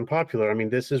incredibly unpopular. I mean,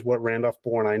 this is what Randolph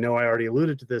Bourne, I know I already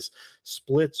alluded to this,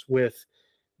 splits with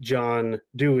John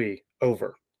Dewey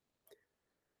over.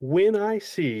 When I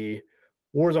see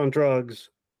wars on drugs,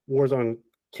 wars on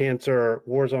cancer,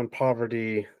 wars on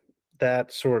poverty,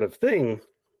 that sort of thing,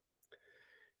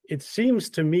 it seems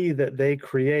to me that they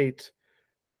create,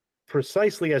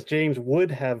 precisely as James would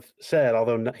have said,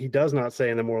 although he does not say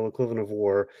in the moral equivalent of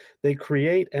war, they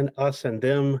create an us and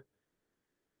them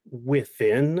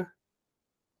within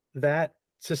that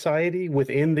society,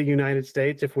 within the United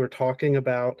States, if we're talking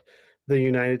about the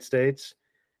United States.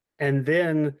 And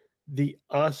then the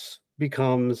us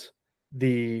becomes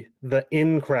the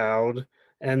in crowd,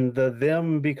 and the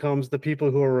them becomes the people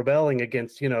who are rebelling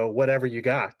against, whatever you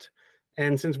got.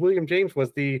 And since William James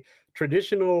was the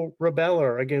traditional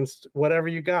rebeller against whatever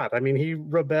you got, I mean, he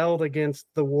rebelled against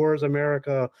the wars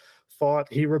America fought.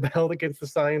 He rebelled against the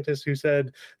scientists who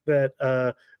said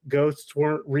that ghosts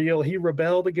weren't real. He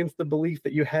rebelled against the belief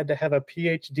that you had to have a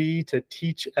PhD to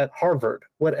teach at Harvard.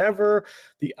 Whatever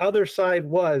the other side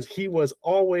was, he was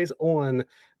always on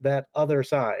that other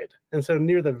side. And so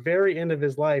near the very end of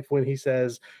his life, when he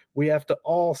says, we have to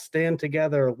all stand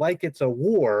together like it's a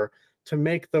war to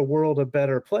make the world a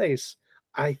better place,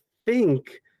 I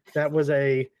think that was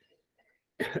a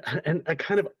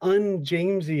kind of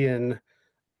un-Jamesian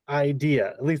idea.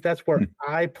 At least that's where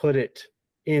I put it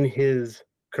in his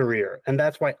career, and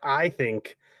that's why I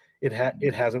think it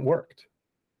hasn't worked.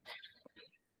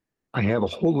 I have a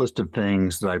whole list of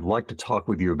things that I'd like to talk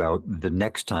with you about the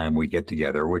next time we get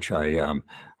together, which I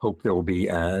hope there will be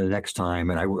next time.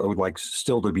 And I would like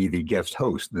still to be the guest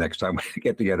host the next time we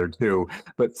get together too.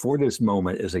 But for this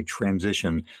moment, as a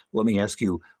transition, let me ask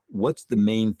you, what's the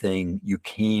main thing you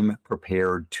came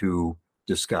prepared to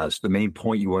discuss, the main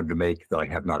point you wanted to make that I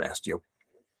have not asked you?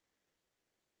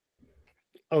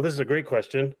 Oh, this is a great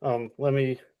question. Let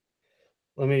me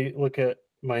look at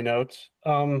my notes.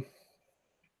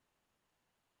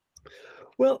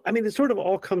 Well, I mean, it sort of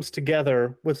all comes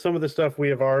together with some of the stuff we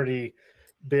have already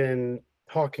been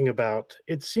talking about.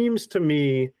 It seems to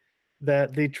me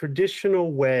that the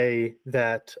traditional way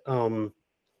that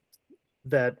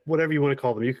that whatever you want to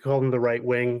call them, you could call them the right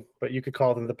wing, but you could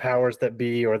call them the powers that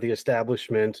be or the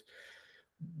establishment,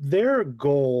 their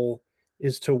goal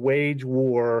is to wage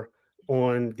war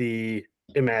on the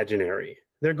imaginary.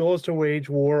 Their goal is to wage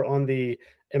war on the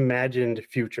imagined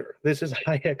future. This is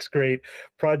Hayek's great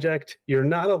project. You're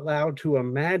not allowed to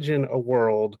imagine a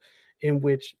world in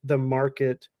which the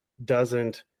market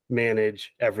doesn't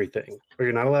manage everything, or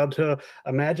you're not allowed to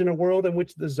imagine a world in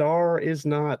which the czar is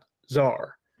not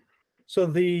czar. So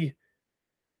the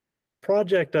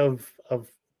project of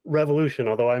revolution,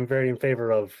 although I'm very in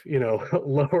favor of,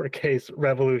 lowercase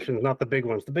revolutions, not the big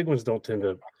ones. The big ones don't tend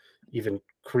to even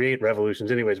create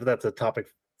revolutions anyways, but that's a topic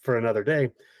for another day.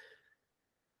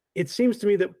 It seems to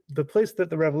me that the place that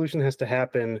the revolution has to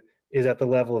happen is at the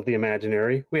level of the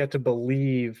imaginary. We have to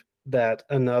believe that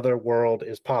another world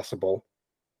is possible.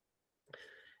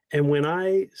 And when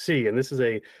I see, and this is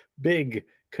a big,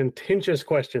 contentious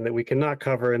question that we cannot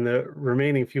cover in the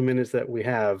remaining few minutes that we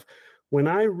have, when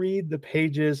I read the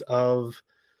pages of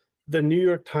the New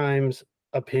York Times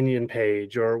opinion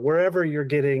page or wherever you're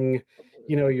getting,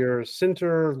 your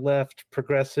center left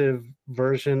progressive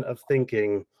version of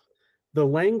thinking, the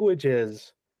language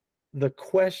is the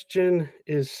question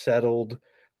is settled.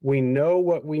 We know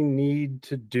what we need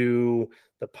to do.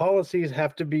 The policies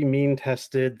have to be mean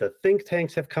tested. The think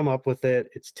tanks have come up with it.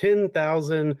 It's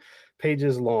 10,000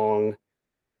 pages long.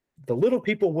 The little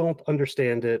people won't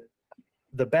understand it.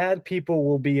 The bad people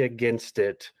will be against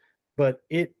it, but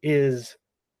it is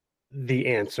the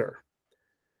answer.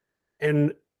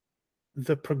 And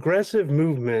the progressive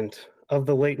movement of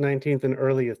the late 19th and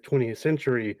early 20th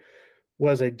century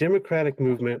was a democratic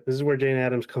movement. This is where Jane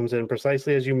Addams comes in,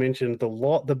 precisely as you mentioned.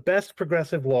 The best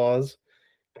progressive laws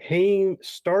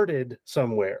started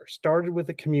somewhere, started with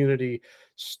the community,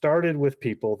 started with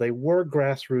people. They were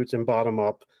grassroots and bottom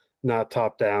up, not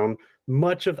top down.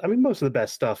 Most of the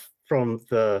best stuff from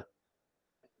the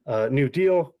New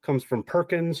Deal comes from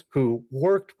Perkins, who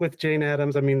worked with Jane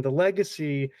Addams. I mean, the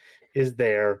legacy is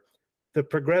there. The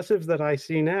progressives that I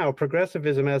see now,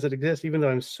 progressivism as it exists, even though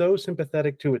I'm so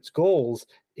sympathetic to its goals,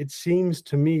 it seems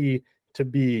to me to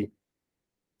be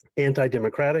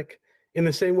anti-democratic in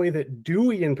the same way that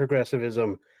Deweyan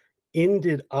progressivism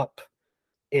ended up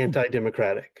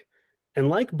anti-democratic. And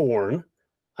like Bourne,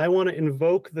 I want to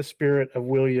invoke the spirit of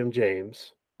William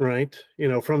James, right? You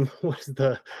know, from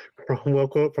Cromwell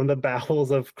quote, from the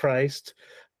bowels of Christ,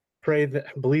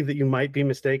 believe that you might be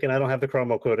mistaken. I don't have the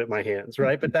Cromwell quote at my hands,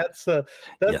 right? But that's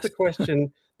Yes. the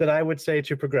question that I would say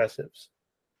to progressives.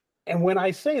 And when I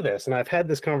say this, and I've had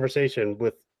this conversation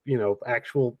with,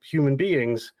 actual human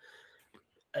beings,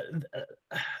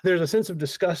 there's a sense of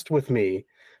disgust with me,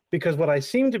 because what I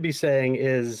seem to be saying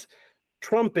is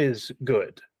Trump is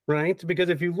good, right? Because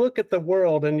if you look at the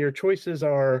world and your choices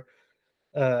are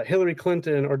Hillary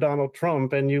Clinton or Donald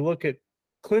Trump, and you look at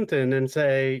Clinton and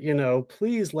say,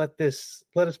 please let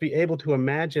us be able to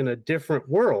imagine a different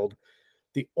world.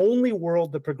 The only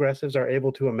world the progressives are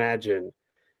able to imagine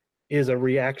is a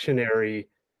reactionary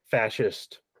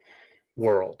fascist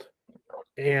world.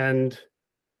 And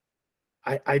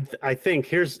I think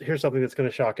here's something that's going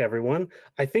to shock everyone.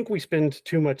 I think we spend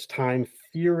too much time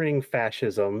fearing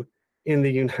fascism in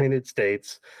the United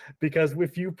States, because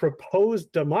if you propose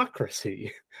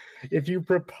democracy, if you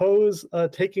propose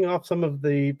taking off some of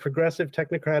the progressive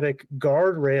technocratic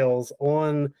guardrails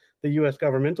on the US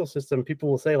governmental system, people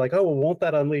will say like, oh, well, won't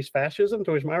that unleash fascism?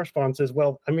 To which my response is,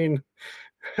 well, I mean,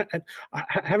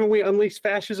 haven't we unleashed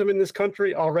fascism in this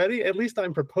country already? At least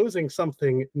I'm proposing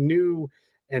something new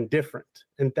and different.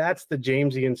 And that's the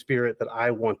Jamesian spirit that I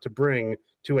want to bring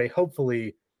to a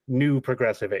hopefully new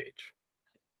progressive age.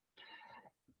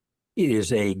 It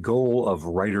is a goal of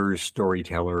writers,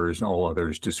 storytellers, and all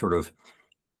others to sort of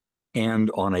end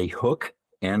on a hook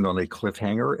and on a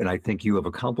cliffhanger, and I think you have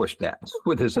accomplished that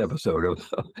with this episode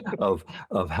of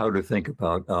how to think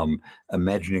about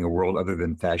imagining a world other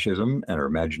than fascism, and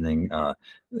imagining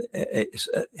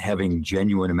having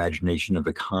genuine imagination of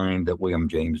the kind that William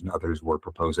James and others were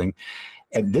proposing.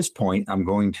 At this point, I'm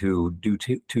going to do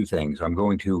two things. I'm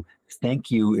going to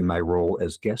thank you in my role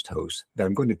as guest host, then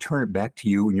I'm going to turn it back to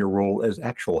you in your role as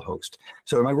actual host.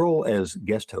 So in my role as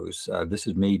guest host, this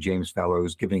is me, James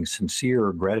Fallows, giving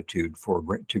sincere gratitude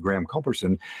to Graham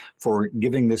Culberson for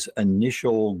giving this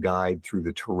initial guide through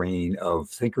the terrain of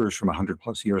thinkers from 100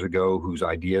 plus years ago whose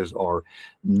ideas are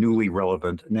newly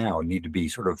relevant now, need to be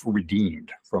sort of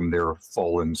redeemed from their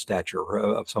fallen stature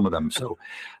of some of them. So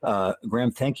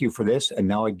Graham, thank you for this. And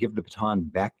now I give the baton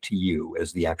back to you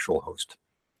as the actual host.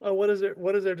 Oh, what is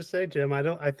there to say, Jim?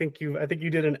 I think you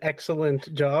did an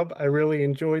excellent job. I really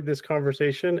enjoyed this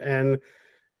conversation, and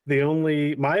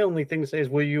my only thing to say is,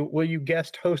 will you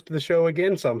guest host the show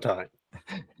again sometime?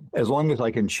 As long as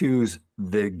I can choose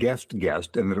the guest, and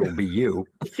that it will be you.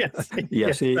 Yes.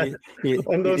 Yes.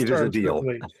 On those it terms, is a deal.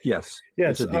 certainly. Yes.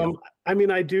 Yes. It's a deal. I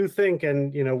mean, I do think,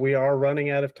 and we are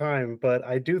running out of time, but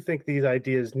I do think these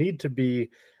ideas need to be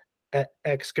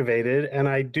excavated. And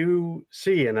I do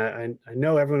see, and I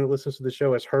know everyone who listens to the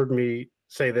show has heard me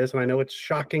say this, and I know it's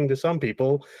shocking to some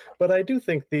people, but I do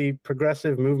think the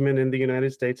progressive movement in the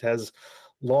United States has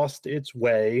lost its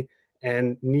way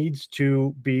and needs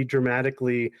to be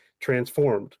dramatically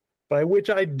transformed, by which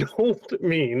I don't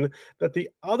mean that the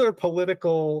other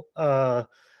political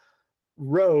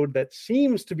road that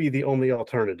seems to be the only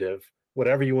alternative,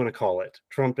 whatever you want to call it,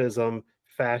 Trumpism,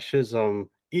 fascism,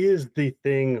 is the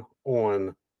thing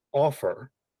on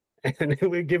offer. And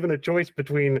we're given a choice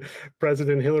between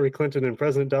President Hillary Clinton and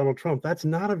President Donald Trump. That's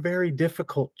not a very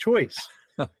difficult choice.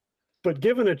 But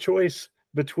given a choice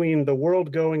between the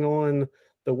world going on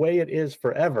the way it is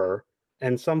forever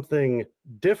and something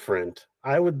different,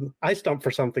 I stump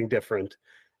for something different.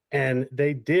 And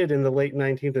they did in the late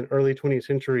 19th and early 20th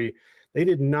century. They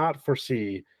did not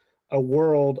foresee a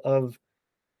world of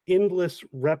endless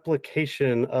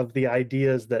replication of the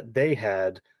ideas that they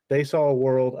had. They saw a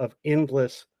world of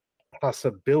endless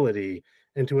possibility.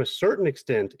 And to a certain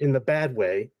extent, in the bad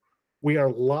way, we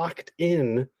are locked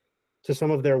in to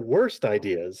some of their worst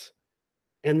ideas.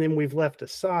 And then we've left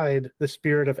aside the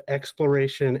spirit of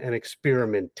exploration and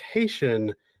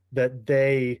experimentation that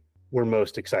they were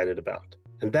most excited about.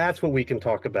 And that's what we can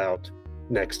talk about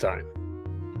next time.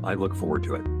 I look forward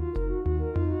to it.